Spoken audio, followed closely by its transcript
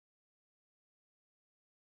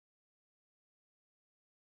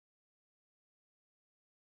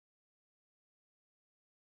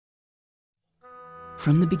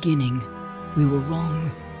From the beginning, we were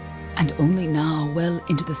wrong. And only now, well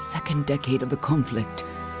into the second decade of the conflict,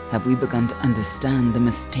 have we begun to understand the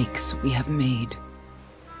mistakes we have made.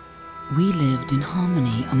 We lived in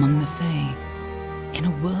harmony among the Fae, in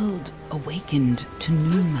a world awakened to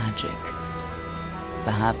new magic.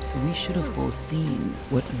 Perhaps we should have foreseen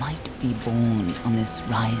what might be born on this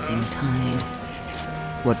rising tide.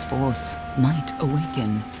 What force might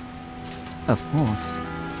awaken. A force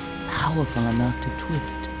powerful enough to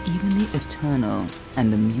twist even the eternal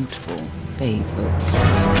and immutable Fae folk.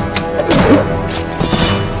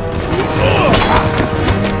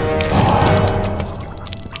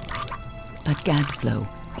 But Gadflow,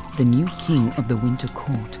 the new king of the Winter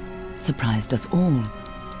Court, surprised us all.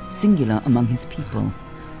 Singular among his people,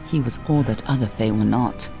 he was all that other Fae were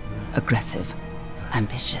not. Aggressive,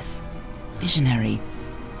 ambitious, visionary.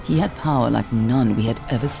 He had power like none we had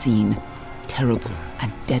ever seen, terrible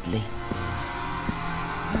and deadly.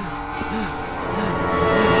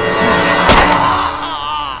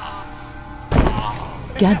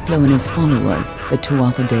 Gadflow and his followers, the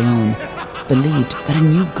Tuatha Deon, believed that a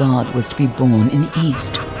new god was to be born in the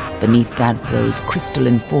east, beneath Gadflow's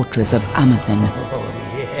crystalline fortress of Amathen.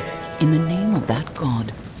 In the name of that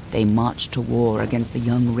god, they marched to war against the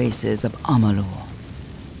young races of Amalur.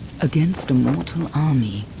 Against a mortal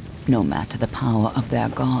army, no matter the power of their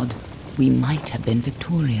god, we might have been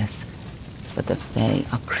victorious. But the Fae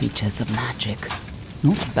are creatures of magic,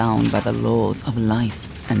 not bound by the laws of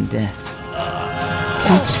life and death.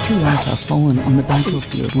 Each Tuatha fallen on the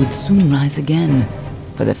battlefield would soon rise again,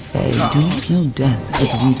 for the Fae do not know death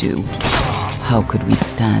as we do. How could we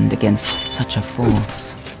stand against such a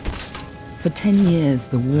force? For 10 years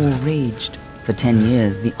the war raged. For 10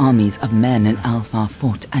 years the armies of Men and Alpha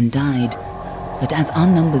fought and died. But as our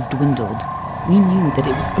numbers dwindled, we knew that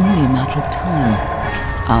it was only a matter of time.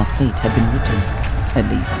 Our fate had been written. At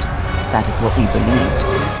least, that is what we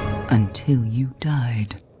believed. Until you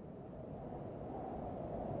died.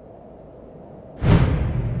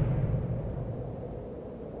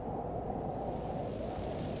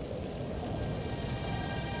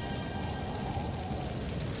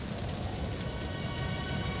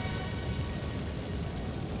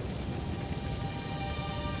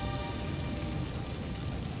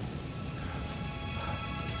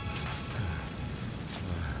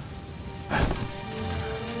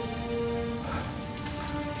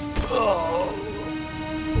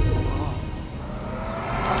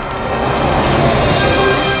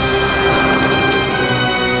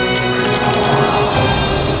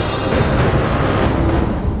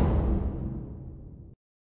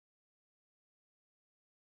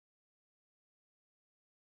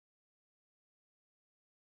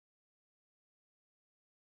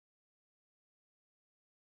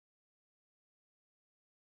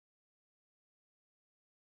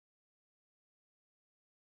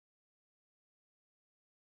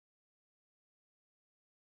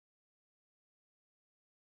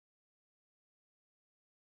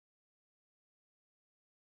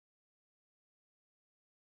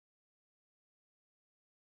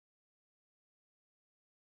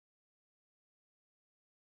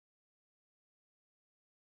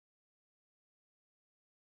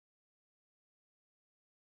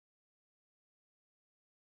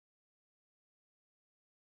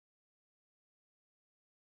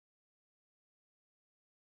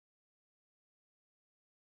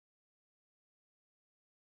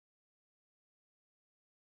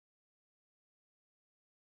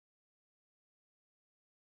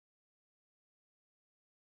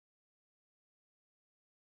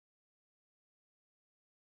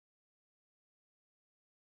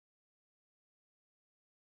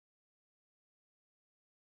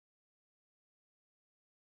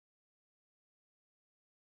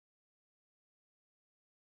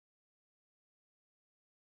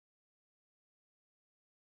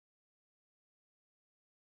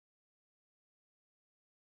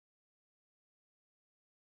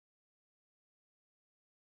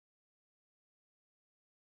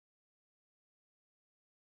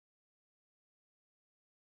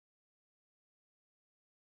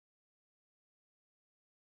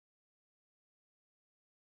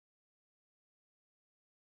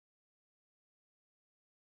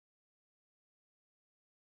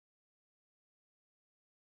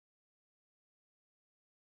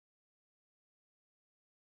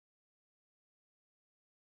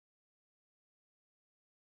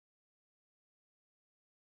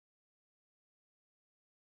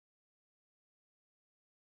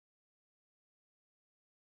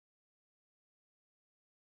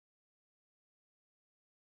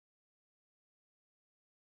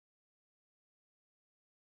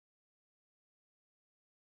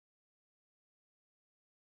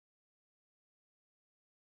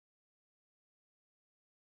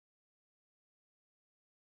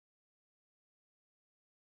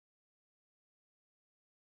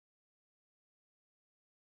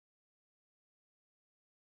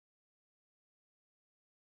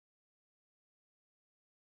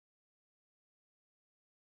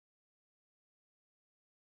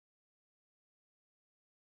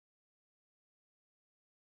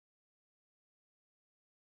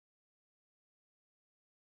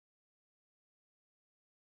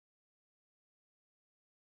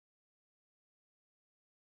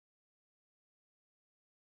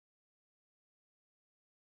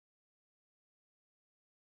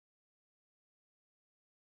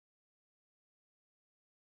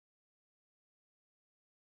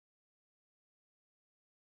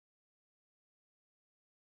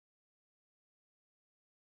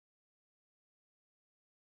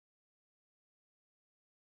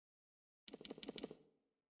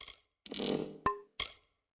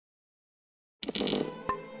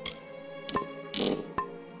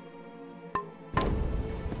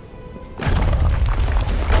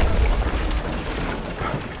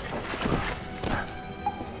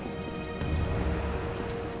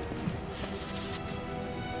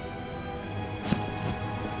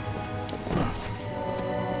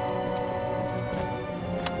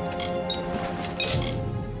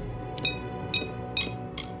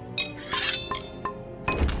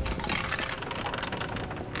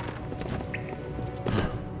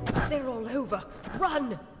 They're all over.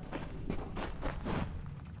 Run!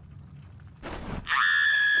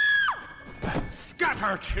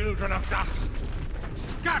 Scatter, children of dust!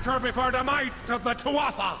 Scatter before the might of the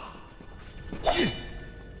Tuatha!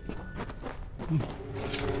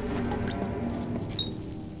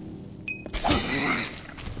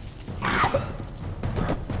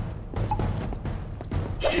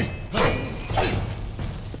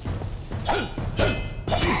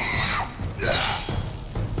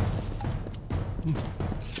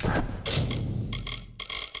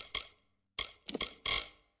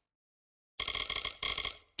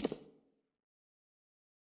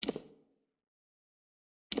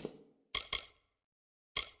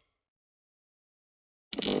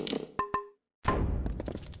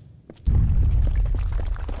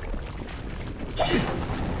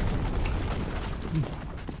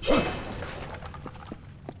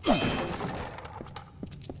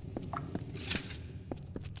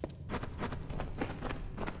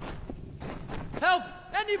 Help!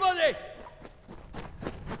 Anybody!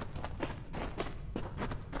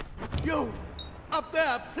 You! Up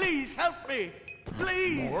there, please help me!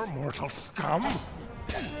 Please! More mortal scum?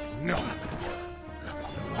 No.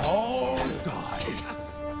 All die.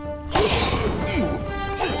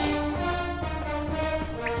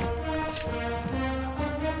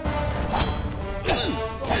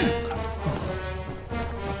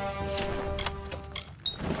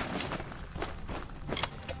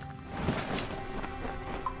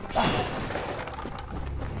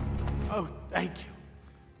 Oh, thank you.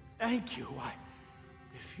 Thank you.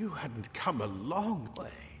 If you hadn't come a long way.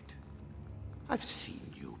 I've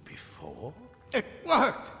seen you before. It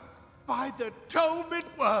worked! By the tome, it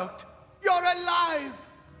worked! You're alive!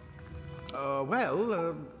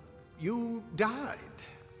 You died.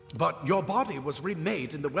 But your body was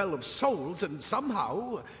remade in the Well of Souls, and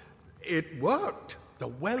somehow it worked. The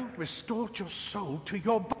well restored your soul to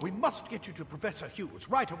your body. We must get you to Professor Hughes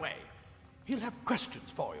right away. He'll have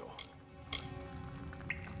questions for you.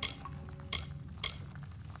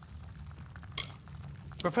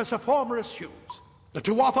 Professor Formorus Hughes, the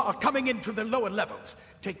Tuatha are coming into the lower levels.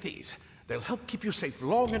 Take these. They'll help keep you safe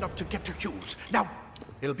long enough to get to Hughes. Now,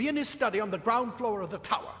 he'll be in his study on the ground floor of the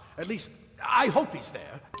tower. At least, I hope he's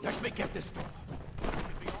there. Let me get this door.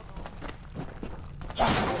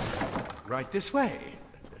 Right this way.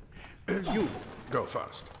 You go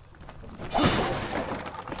first.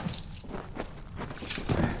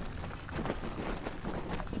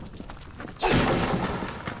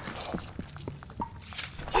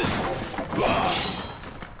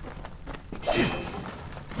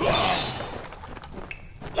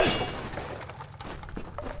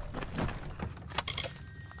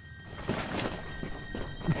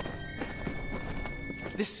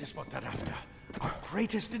 This is what they're after. Our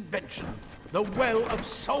greatest invention. The Well of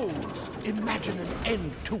Souls. Imagine an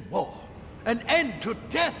end to war. An end to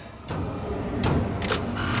death.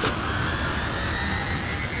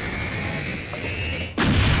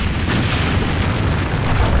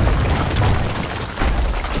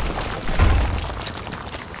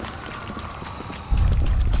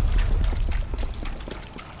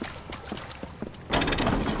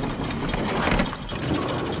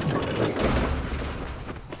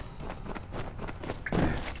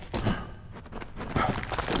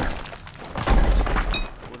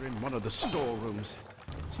 One of the storerooms.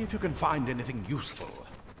 See if you can find anything useful.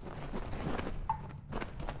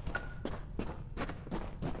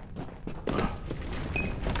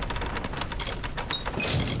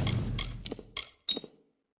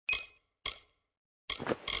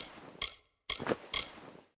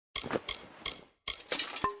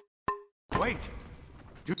 Wait!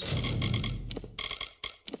 Do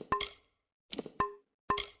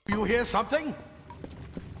you hear something?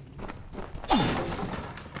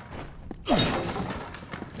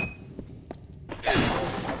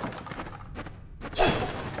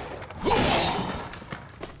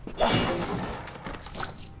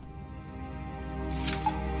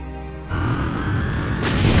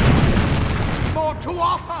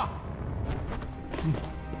 Tuatha!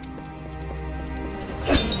 What is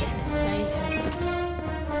he here to say?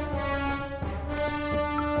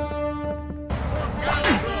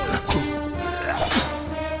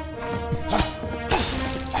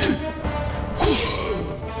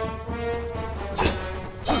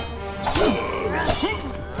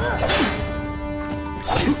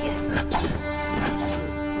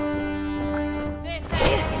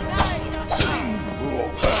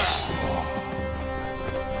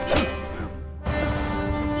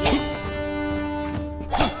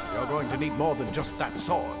 than just that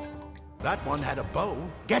sword. That one had a bow.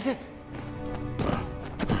 Get it?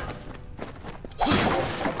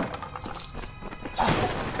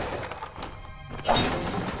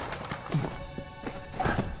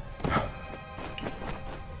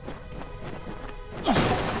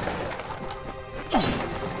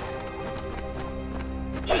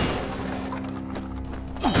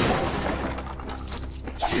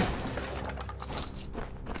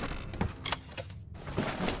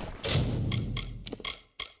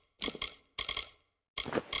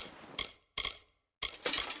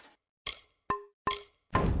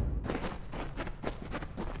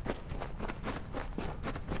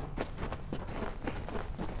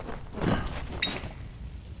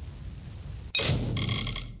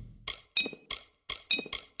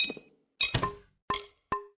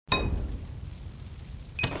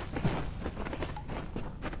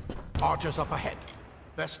 Archers up ahead.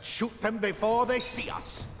 Best shoot them before they see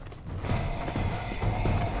us.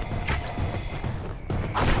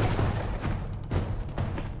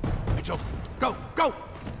 It's open. Go, go!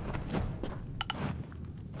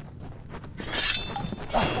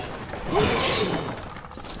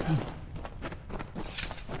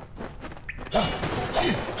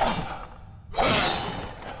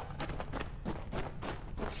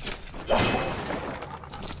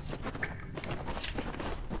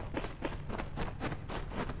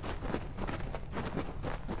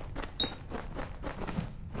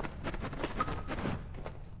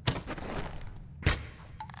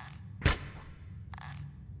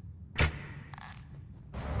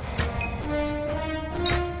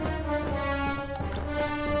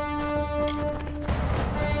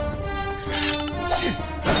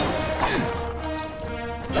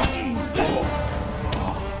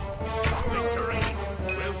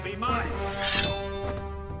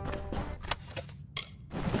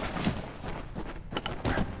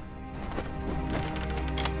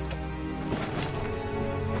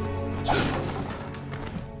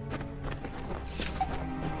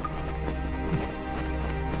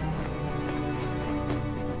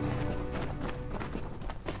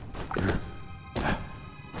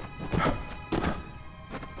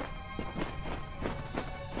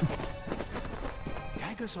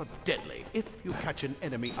 Daggers are deadly if you catch an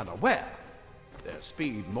enemy unaware. Their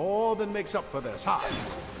speed more than makes up for their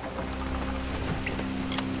size.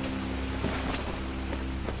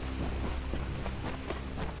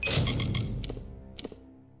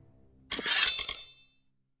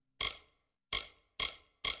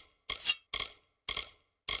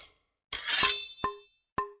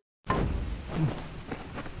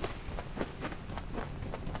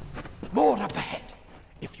 More up ahead.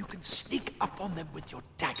 If you can sneak up on them with your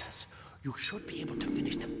daggers, you should be able to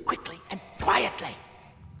finish them quickly and quietly.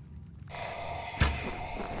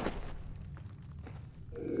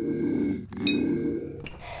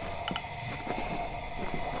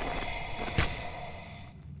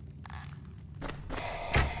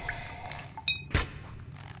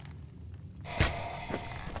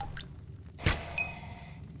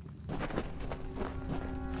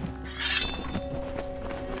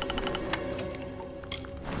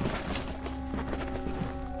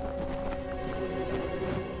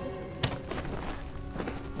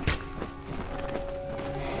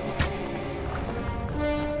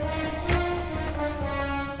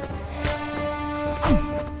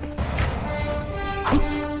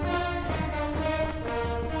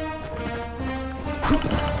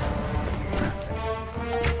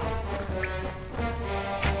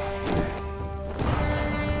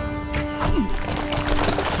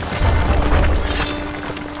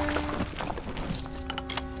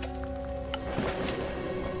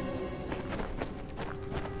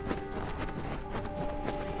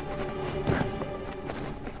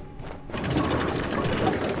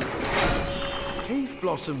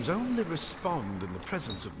 Blossoms only respond in the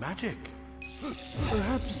presence of magic.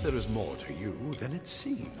 Perhaps there is more to you than it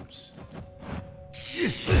seems.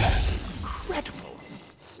 Incredible!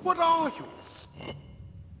 What are you?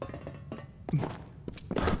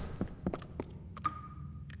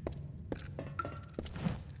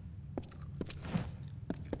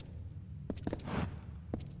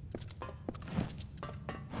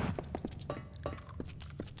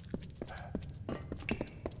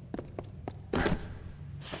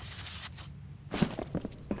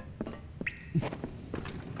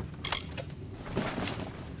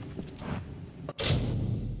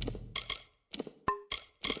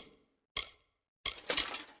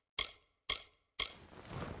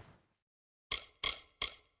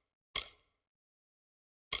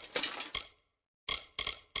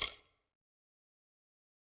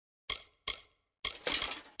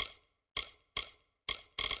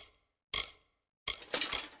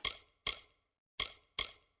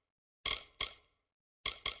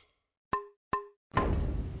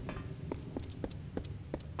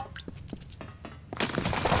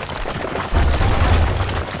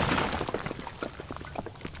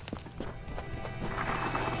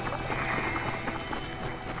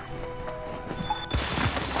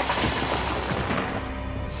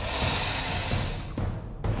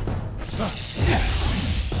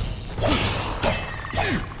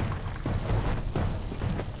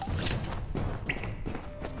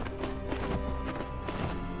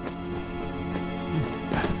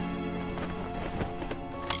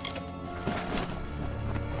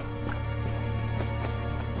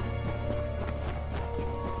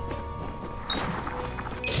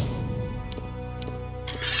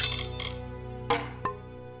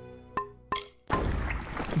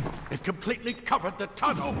 We've completely covered the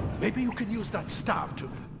tunnel. Maybe you can use that staff to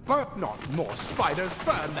burn. Not more spiders.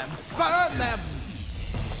 Burn them. Burn them!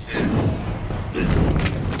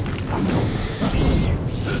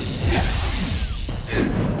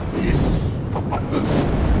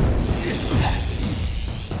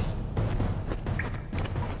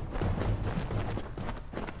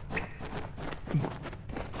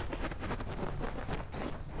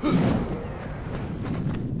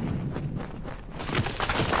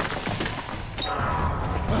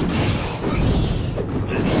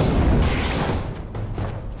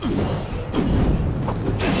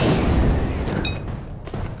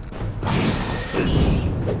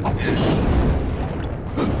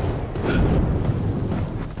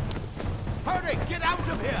 Hurry, get out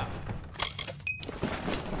of here!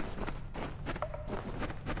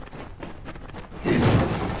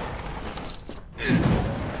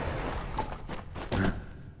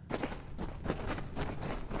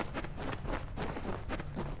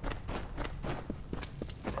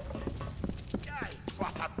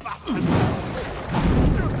 What a bastard!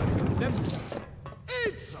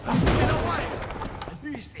 It's get away!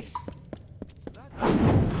 Who's this?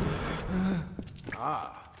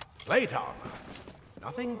 Plate armor.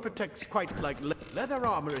 Nothing protects quite like leather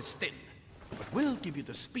armor is thin, but will give you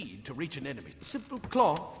the speed to reach an enemy. Simple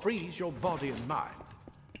cloth frees your body and mind.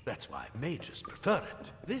 That's why mages prefer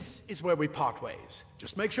it. This is where we part ways.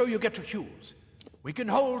 Just make sure you get your shoes. We can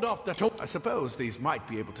hold off the I suppose these might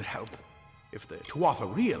be able to help. If the Tuatha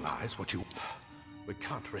realize what you... We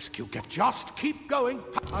can't risk you get... Just keep going.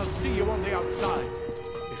 I'll see you on the outside.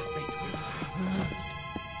 If fate wills.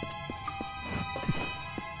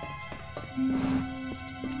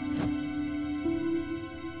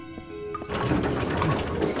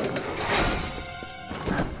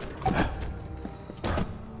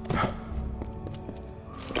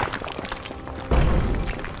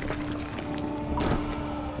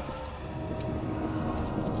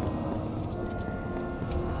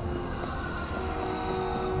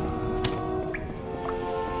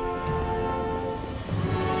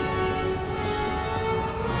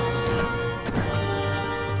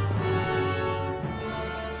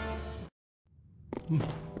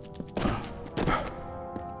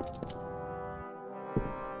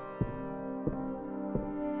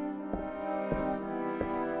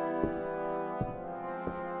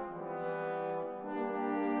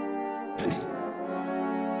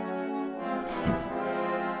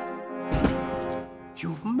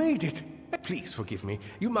 You've made it. Please forgive me.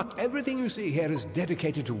 Everything you see here is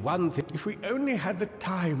dedicated to one thing. If we only had the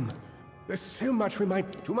time. There's so much we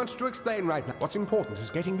might... Too much to explain right now. What's important is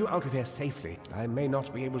getting you out of here safely. I may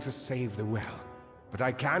not be able to save the well, but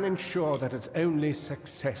I can ensure that its only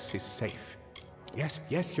success is safe. Yes,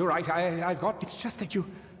 you're right. I've got... It's just that you're...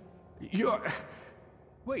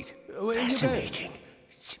 Wait. Fascinating.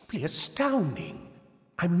 Simply astounding.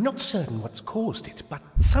 I'm not certain what's caused it, but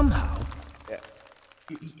somehow...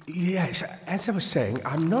 Yes, as I was saying,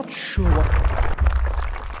 I'm not sure what...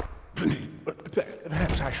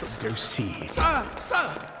 Perhaps I should go see. Sir!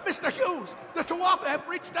 Mr. Hughes! The Tuatha have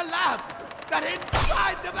reached the lab! They're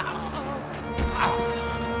inside the...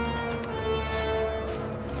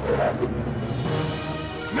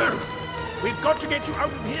 No! We've got to get you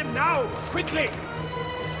out of here now! Quickly!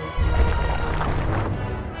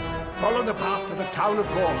 Follow the path to the town of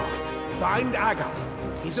Gorhart. Find Agar.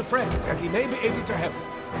 He's a friend, and he may be able to help.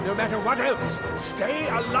 No matter what else, stay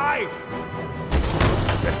alive!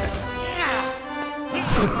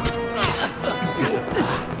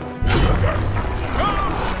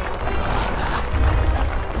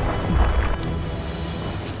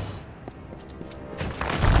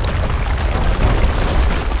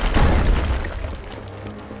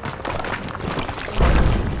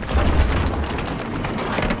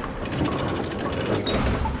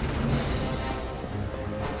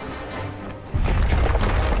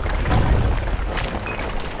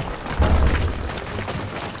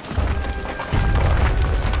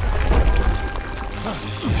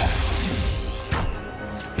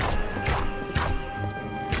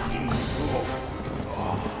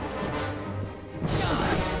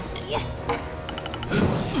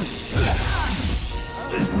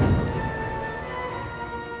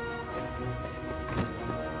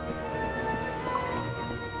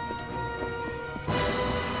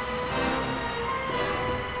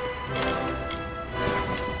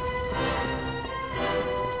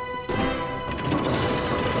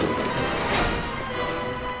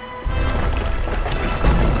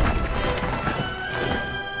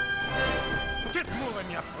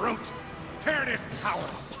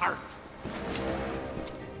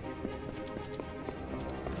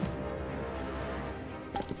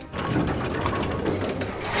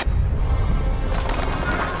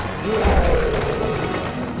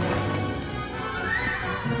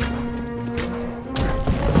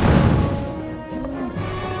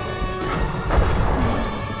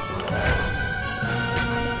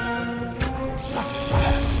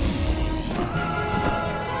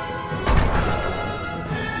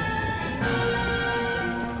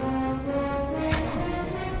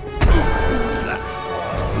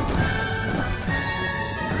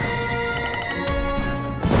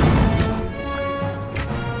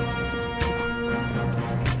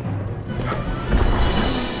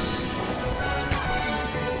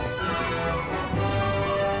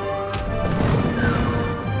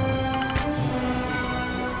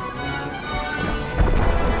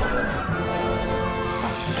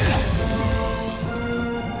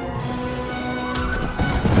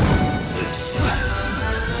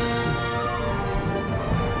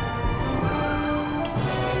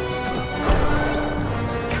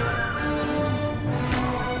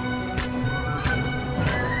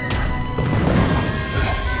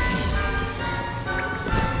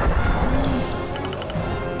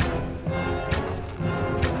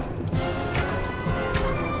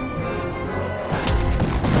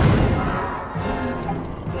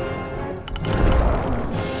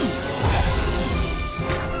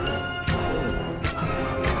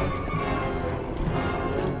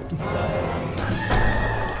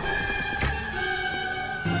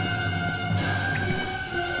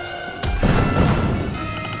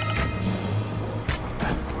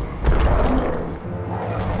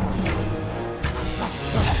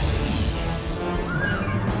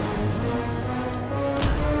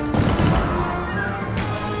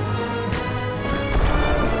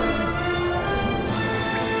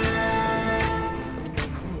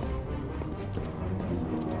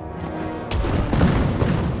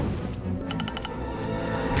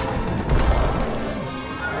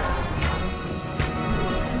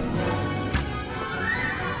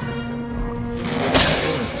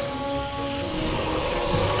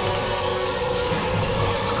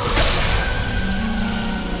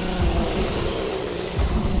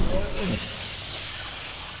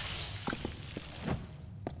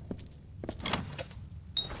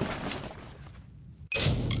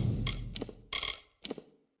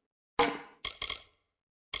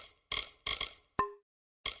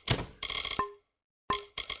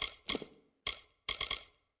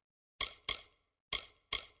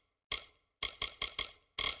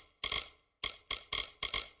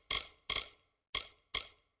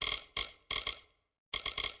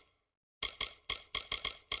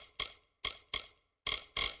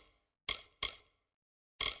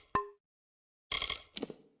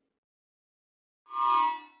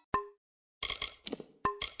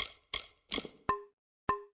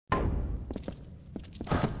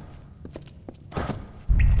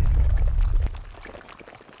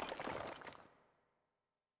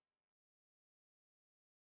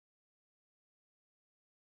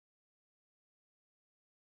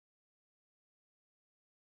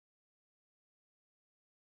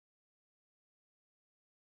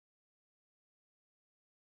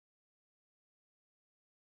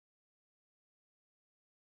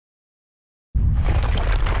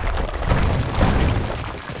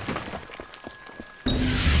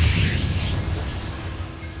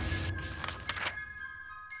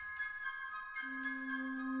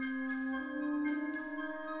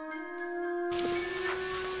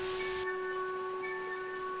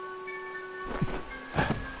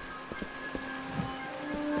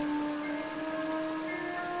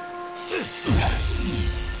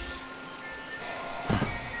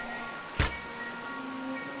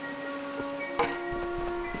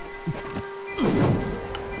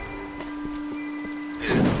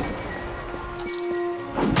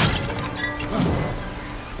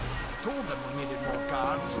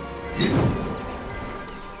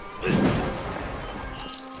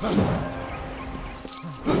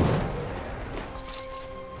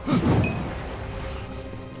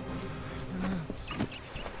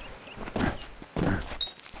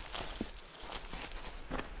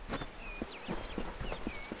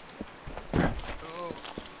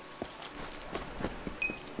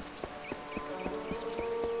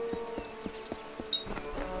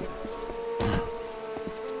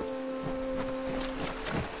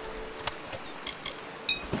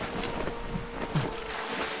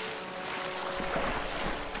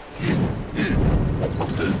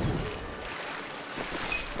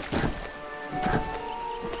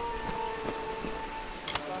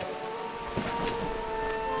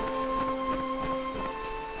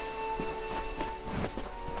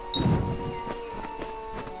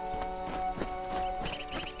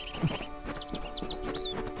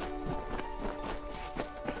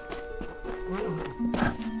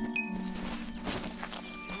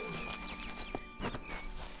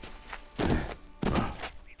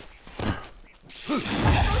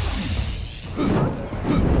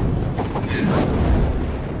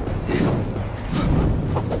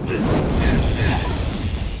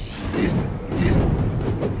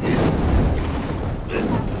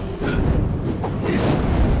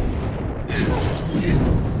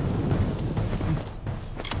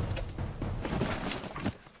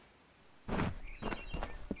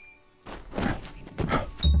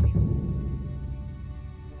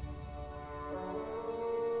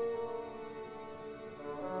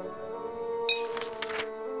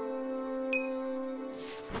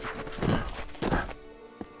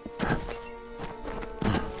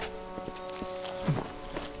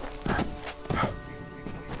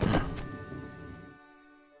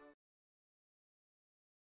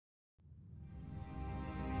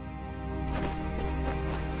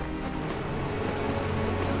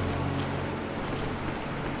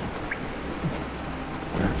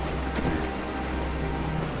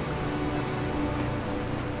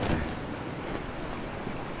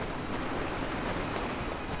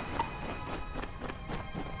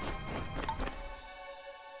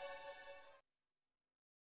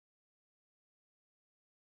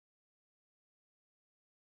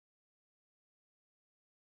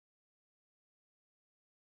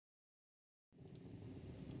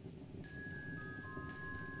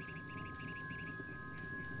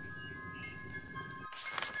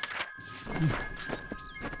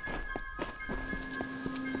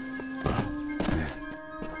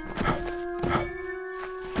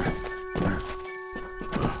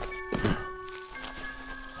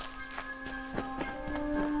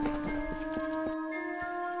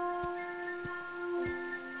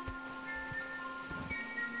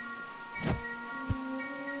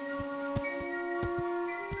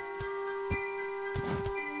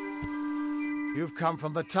 You've come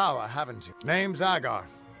from the tower, haven't you? Name's Agarth.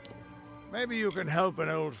 Maybe you can help an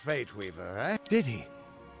old Fate Weaver, eh? Did he?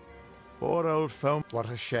 Poor old foam. What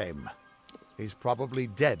a shame. He's probably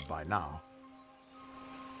dead by now.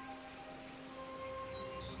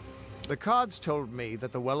 The cards told me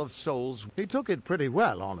that the Well of Souls... He took it pretty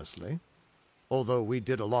well, honestly. Although we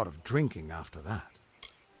did a lot of drinking after that.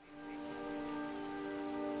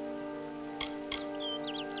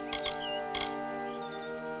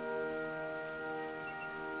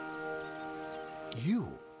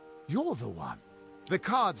 You're the one. The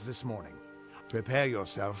cards this morning. Prepare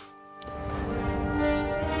yourself.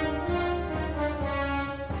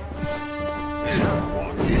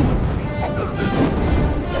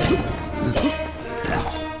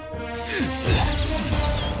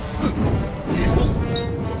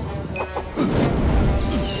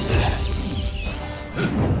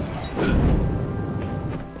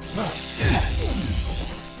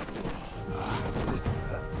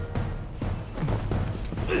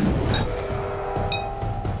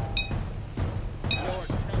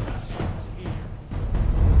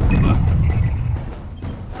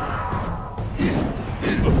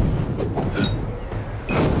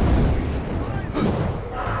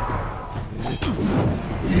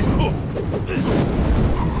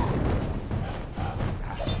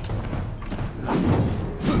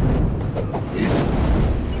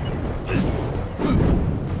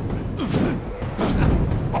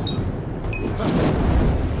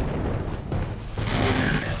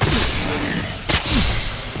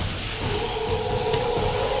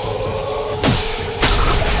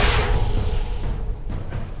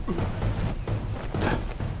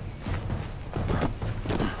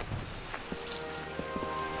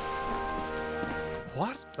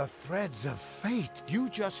 The threads of fate. You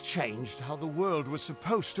just changed how the world was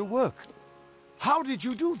supposed to work. How did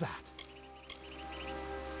you do that?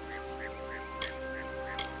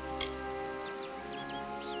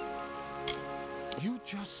 You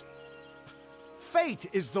just fate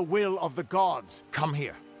is the will of the gods. Come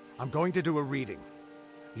here. I'm going to do a reading.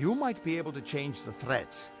 You might be able to change the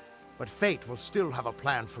threads, but fate will still have a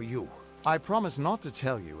plan for you. I promise not to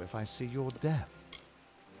tell you if I see your death.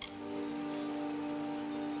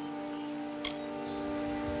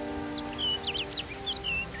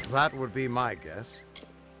 That would be my guess.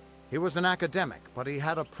 He was an academic, but he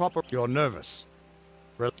had a proper... You're nervous.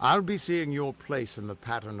 I'll be seeing your place in the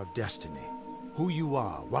pattern of destiny. Who you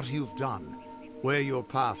are, what you've done, where your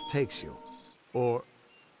path takes you. Or,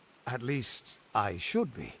 at least, I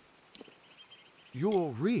should be. You're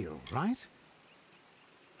real, right?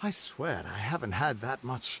 I swear I haven't had that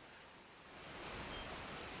much...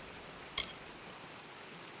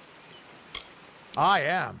 I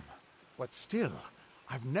am. But still,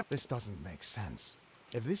 I've never... This doesn't make sense.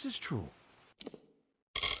 If this is true...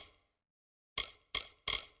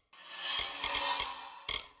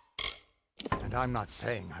 And I'm not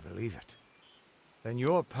saying I believe it. Then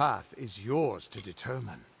your path is yours to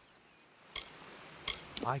determine.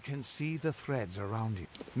 I can see the threads around you.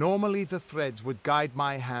 Normally the threads would guide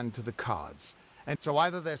my hand to the cards. And so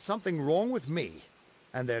either there's something wrong with me,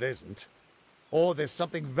 and there isn't, or there's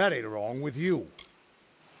something very wrong with you.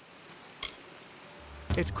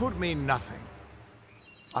 It could mean nothing.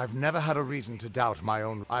 I've never had a reason to doubt my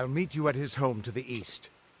own... I'll meet you at his home to the east.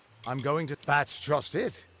 I'm going to... That's just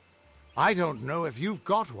it. I don't know if you've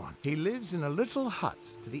got one. He lives in a little hut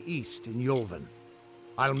to the east in Yulven.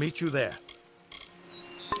 I'll meet you there.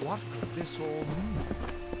 What could this all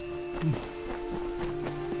mean?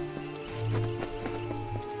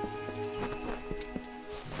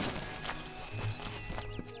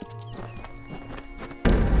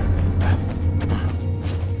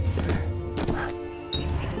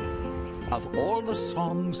 Of all the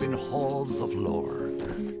songs in halls of lore,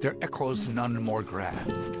 there echoes none more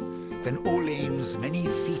grand than Olaine's many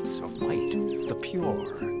feats of might, the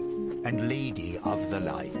pure and lady of the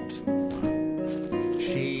light.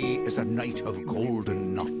 She is a knight of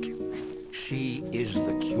golden knot. She is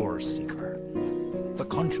the cure seeker, the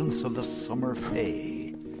conscience of the summer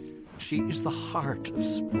fae. She is the heart of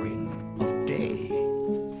spring, of day.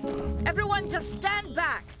 Everyone just stand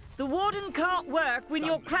back. The warden can't work when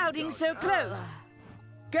you're crowding so close.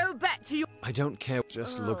 Go back to your... I don't care.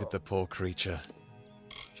 Just look at the poor creature.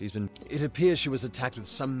 She's been... It appears she was attacked with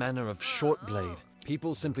some manner of short blade.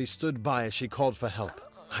 People simply stood by as she called for help.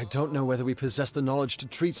 I don't know whether we possess the knowledge to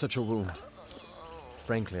treat such a wound.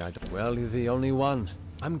 Frankly, I don't... Well, you're the only one.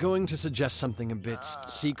 I'm going to suggest something a bit...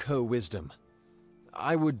 Seek her wisdom.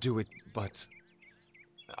 I would do it, but...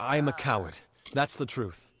 I'm a coward. That's the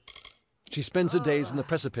truth. She spends her days in the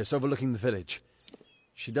precipice overlooking the village.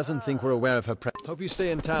 She doesn't think we're aware of her presence. Hope you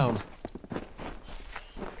stay in town.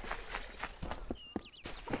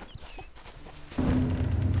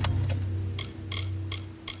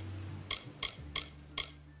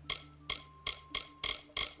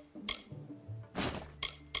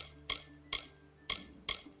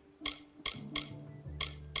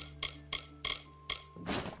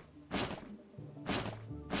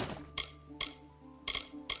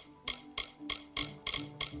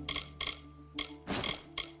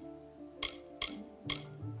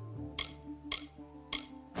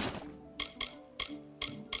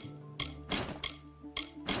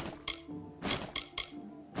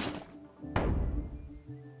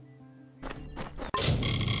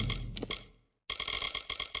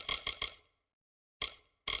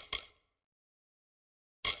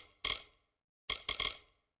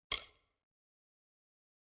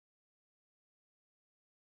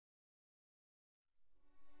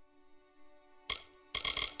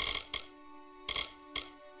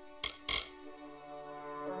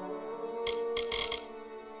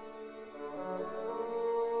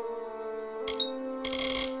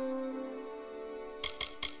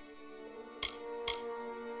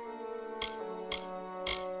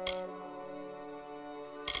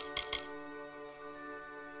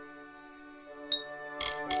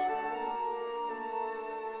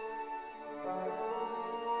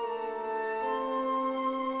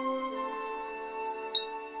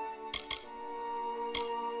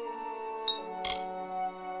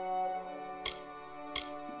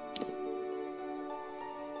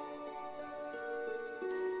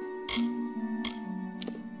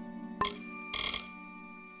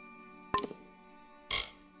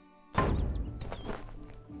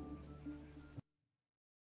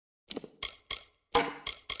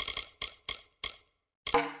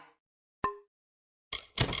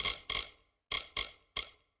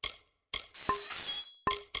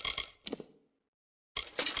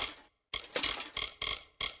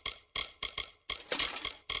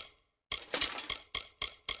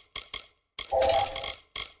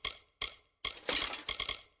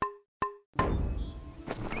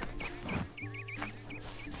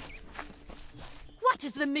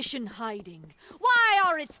 the mission hiding? Why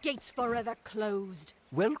are its gates forever closed?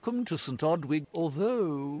 Welcome to St. Odwig,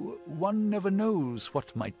 although one never knows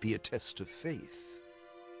what might be a test of faith.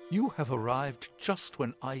 You have arrived just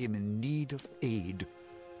when I am in need of aid.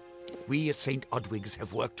 We at St. Odwig's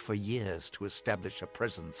have worked for years to establish a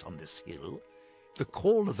presence on this hill. The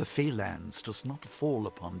call of the Feylands does not fall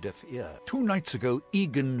upon deaf ear. 2 nights ago,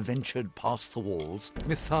 Egan ventured past the walls.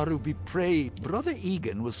 Mitharu be praised. Brother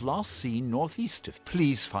Egan was last seen northeast of.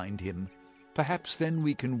 Please find him. Perhaps then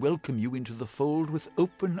we can welcome you into the fold with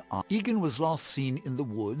open arms. Egan was last seen in the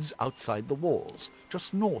woods outside the walls,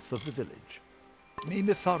 just north of the village. May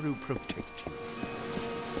Mitharu protect you.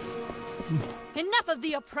 Enough of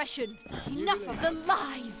the oppression! Enough of the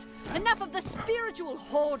lies! Enough of the spiritual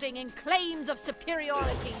hoarding and claims of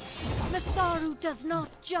superiority! Mitharu does not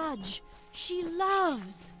judge. She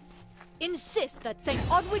loves. Insist that St.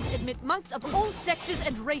 Odwig's admit monks of all sexes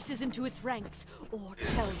and races into its ranks, or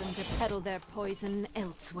tell them to peddle their poison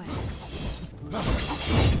elsewhere.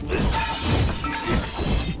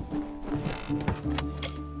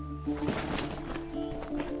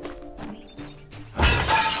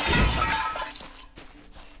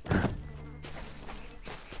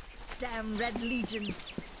 Damn Red Legion.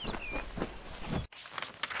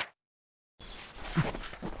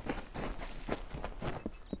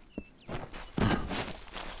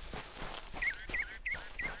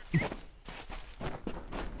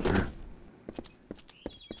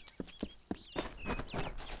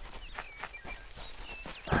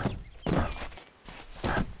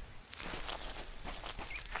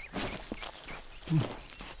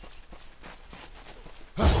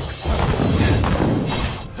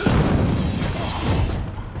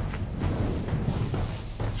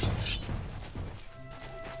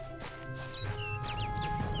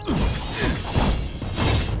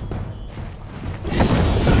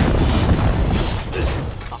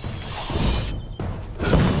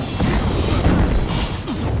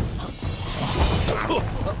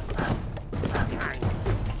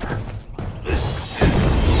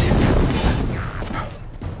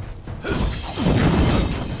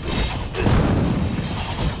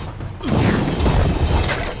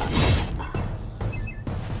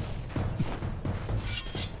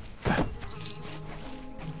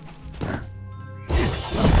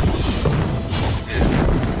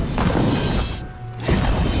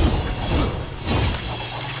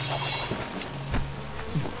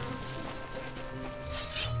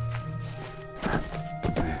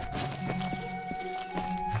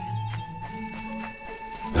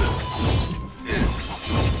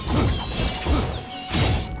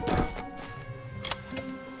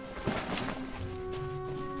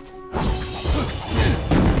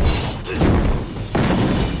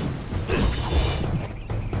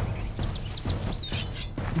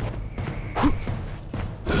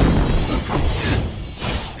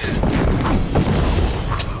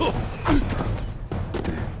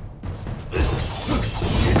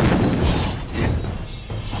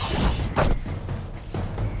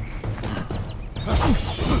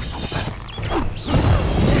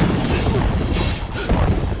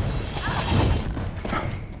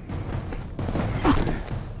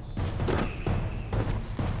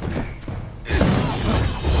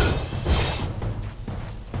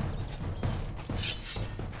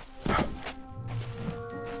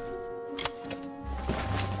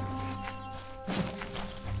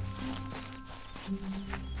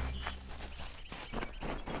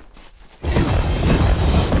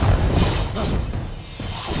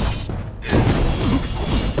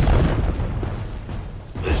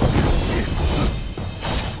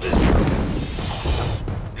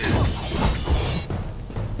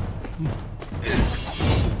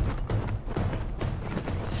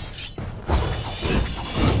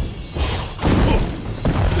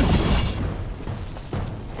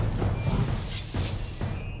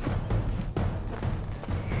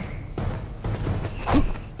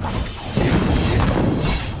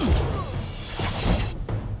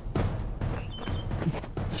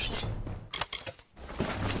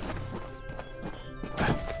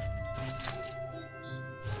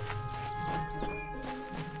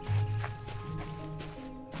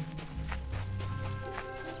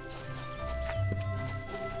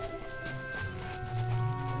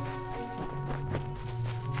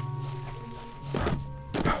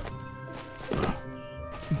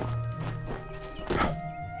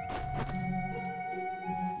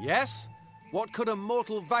 Yes? What could a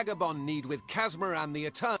mortal vagabond need with Casma and the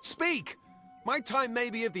Eternal? Speak! My time may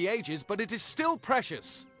be of the ages, but it is still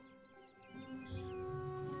precious.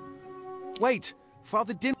 Wait,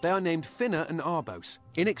 Father Dim. They are named Finna and Arbos.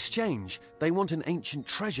 In exchange, they want an ancient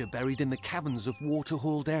treasure buried in the caverns of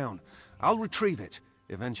Waterhall Down. I'll retrieve it,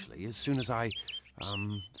 eventually, as soon as I,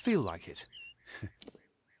 feel like it.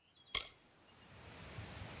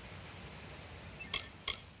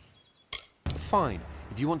 Fine,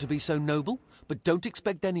 if you want to be so noble, but don't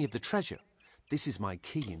expect any of the treasure. This is my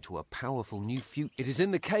key into a powerful new future. It is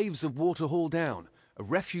in the caves of Waterhall Down, a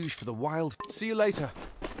refuge for the wild. See you later.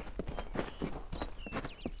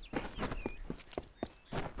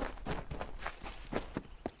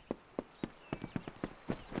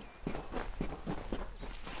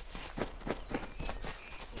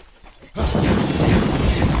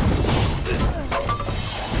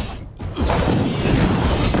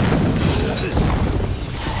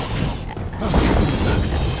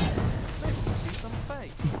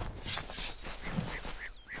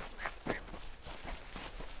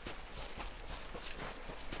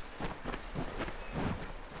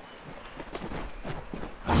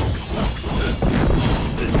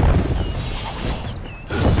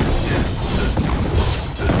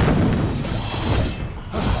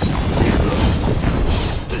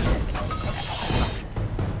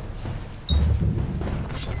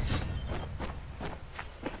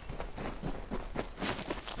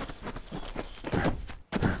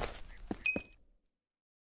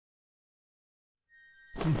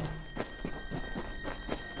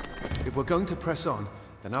 If we're going to press on,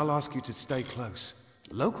 then I'll ask you to stay close.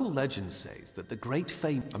 Local legend says that the great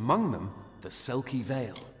fame, among them, the Selkie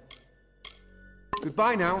Vale.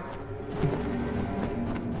 Goodbye now.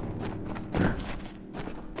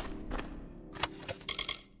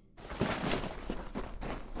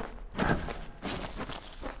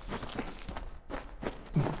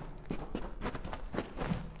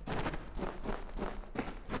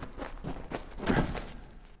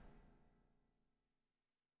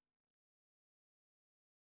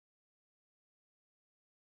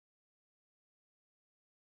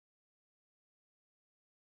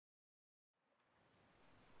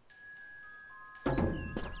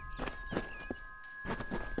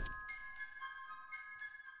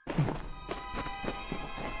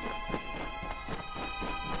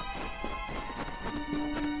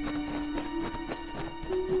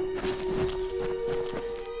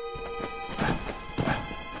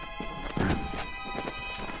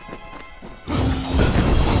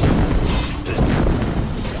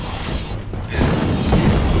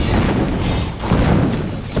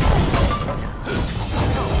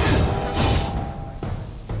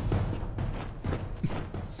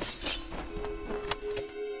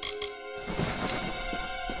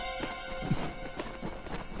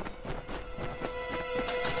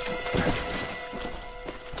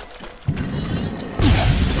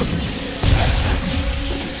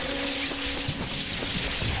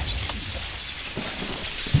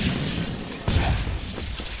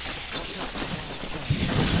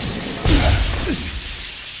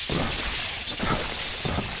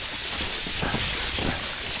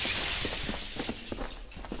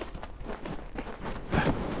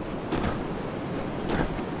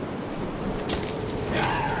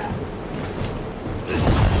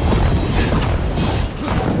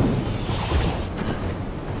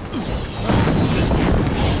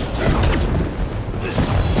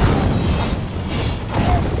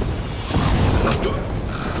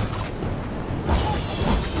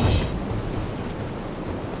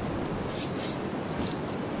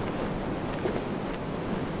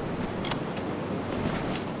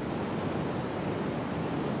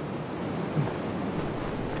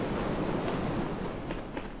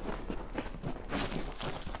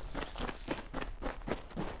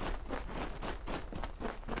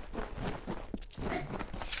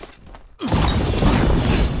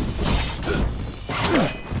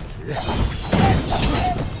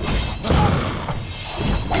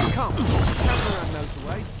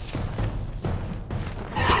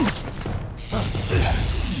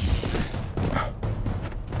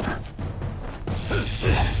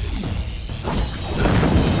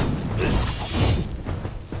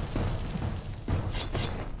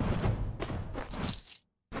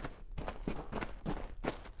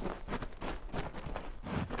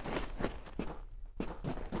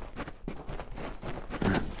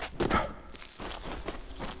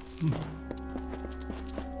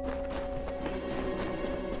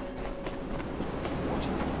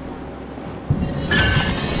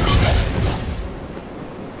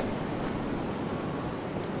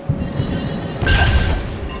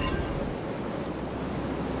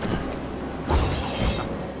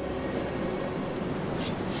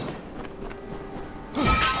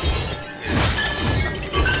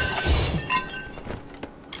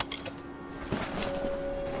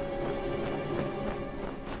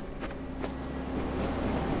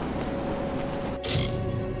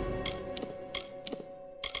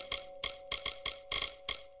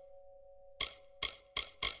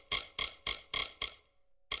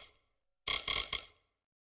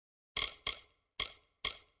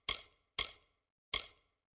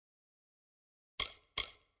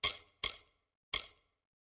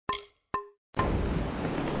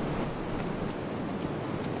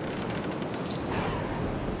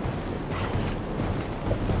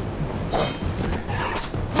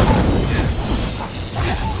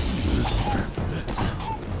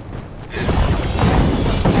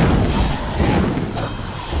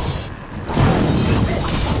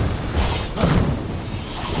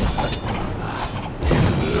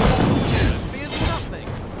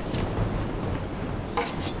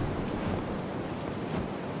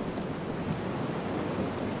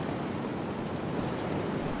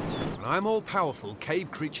 I'm all-powerful,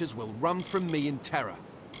 cave creatures will run from me in terror.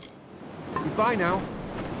 Goodbye now.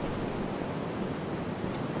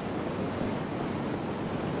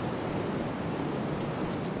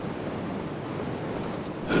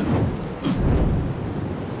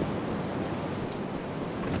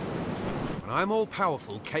 When I'm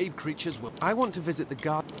all-powerful, cave creatures will... I want to visit the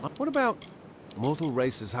garden. What about... Mortal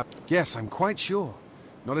races have... Yes, I'm quite sure.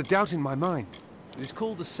 Not a doubt in my mind. It is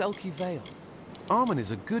called the Selkie Vale. Armen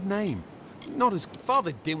is a good name. Not as...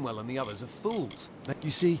 Father Dimwell and the others are fools.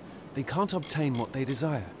 You see, they can't obtain what they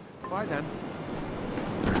desire. Bye then.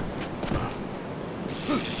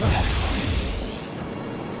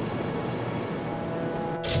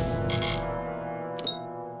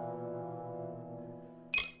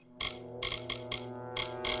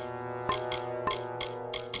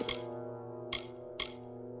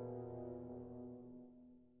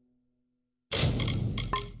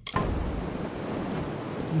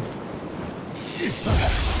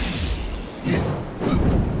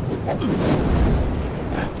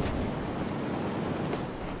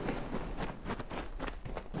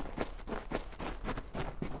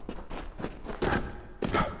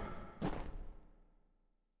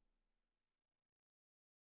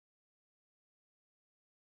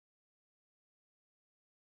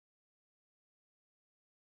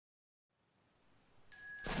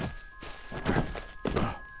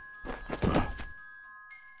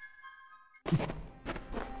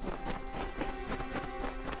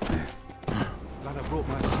 Glad I brought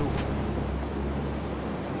my sword.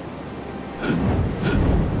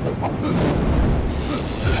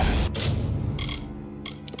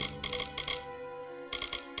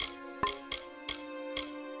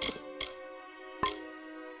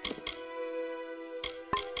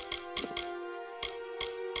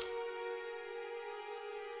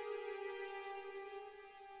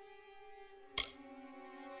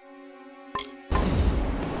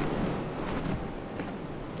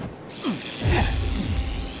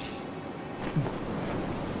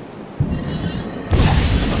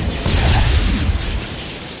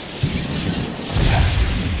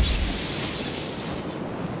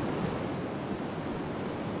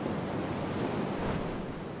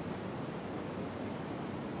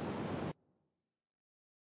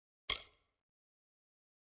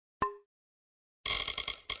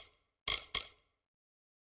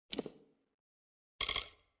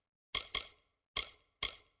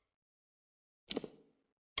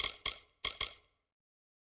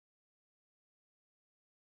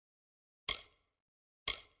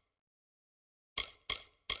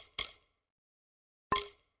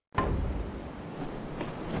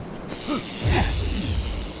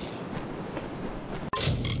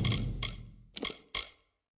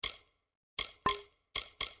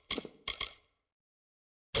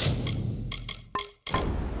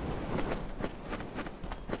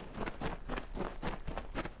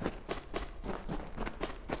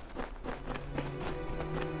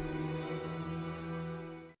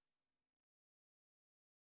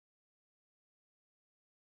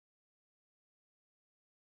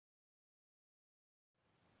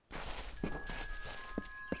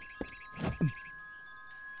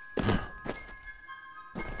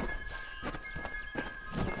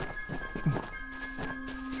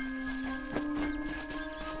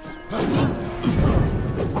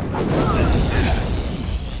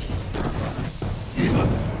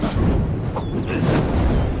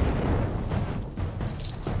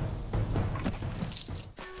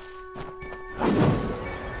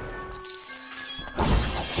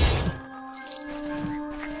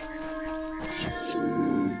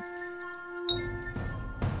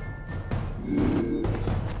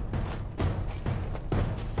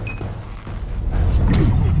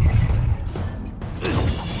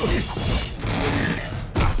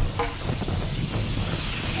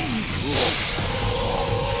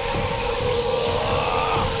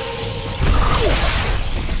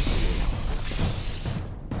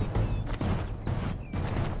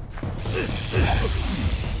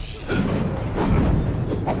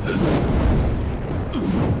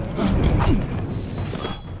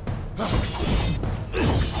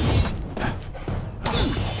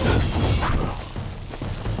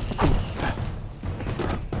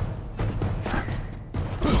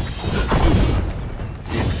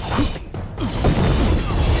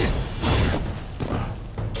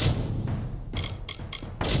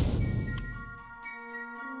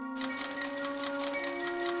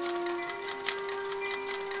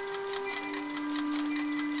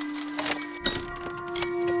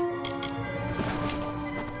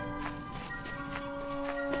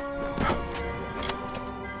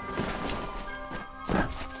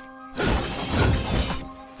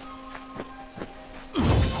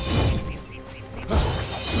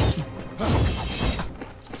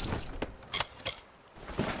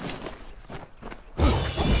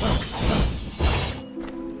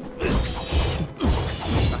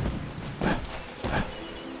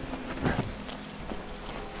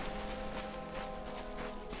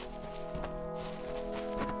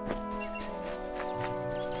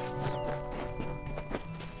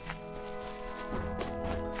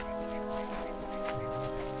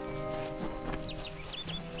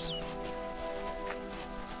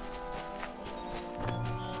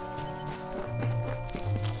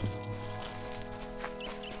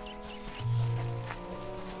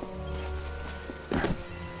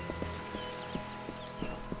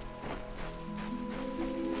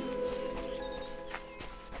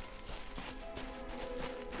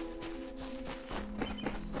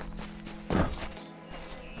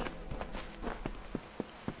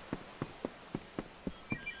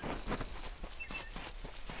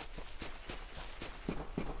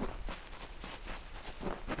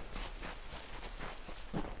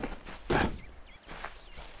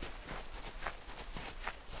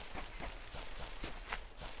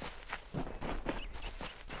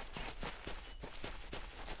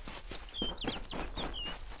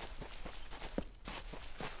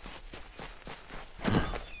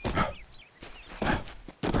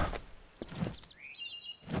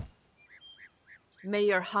 May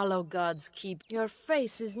your hollow gods keep... Your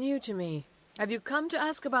face is new to me. Have you come to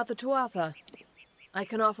ask about the Tuatha? I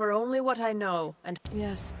can offer only what I know, and...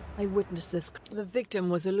 Yes, I witnessed this. The victim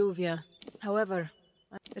was Illuvia. However,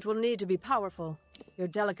 it will need to be powerful. Your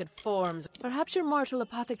delicate forms... Perhaps your mortal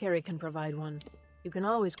apothecary can provide one. You can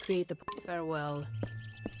always create the... Farewell.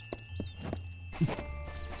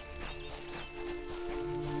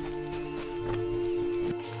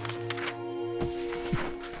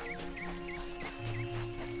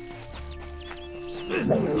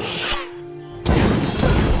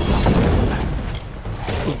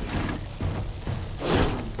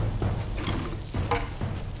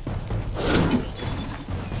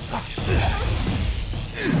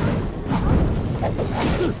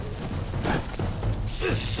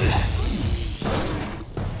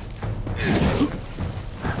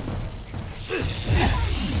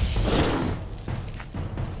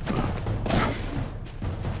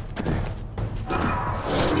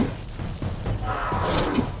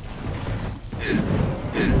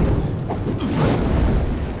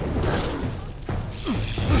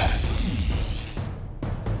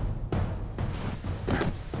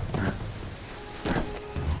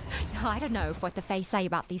 I don't know if what the Fae say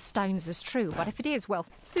about these stones is true, but if it is, well,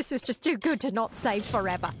 this is just too good to not save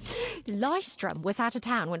forever. Lystrom was out of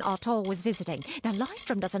town when Artol was visiting. Now,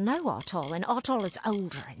 Lystrom doesn't know Artol, and Artol is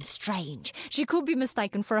older and strange. She could be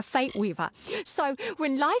mistaken for a Fate Weaver. So,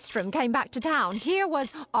 when Lystrom came back to town, here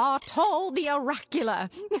was Artol the Oracular.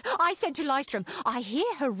 I said to Lystrom, I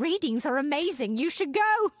hear her readings are amazing. You should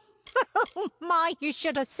go. Oh my, you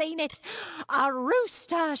should have seen it. A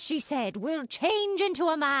rooster, she said, will change into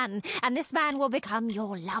a man, and this man will become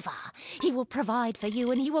your lover. He will provide for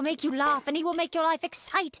you, and he will make you laugh, and he will make your life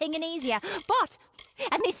exciting and easier. But,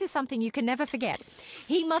 and this is something you can never forget,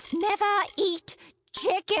 he must never eat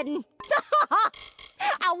chicken.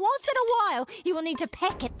 And once in a while, you will need to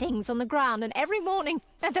peck at things on the ground, and every morning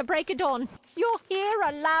at the break of dawn, you'll hear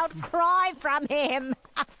a loud cry from him.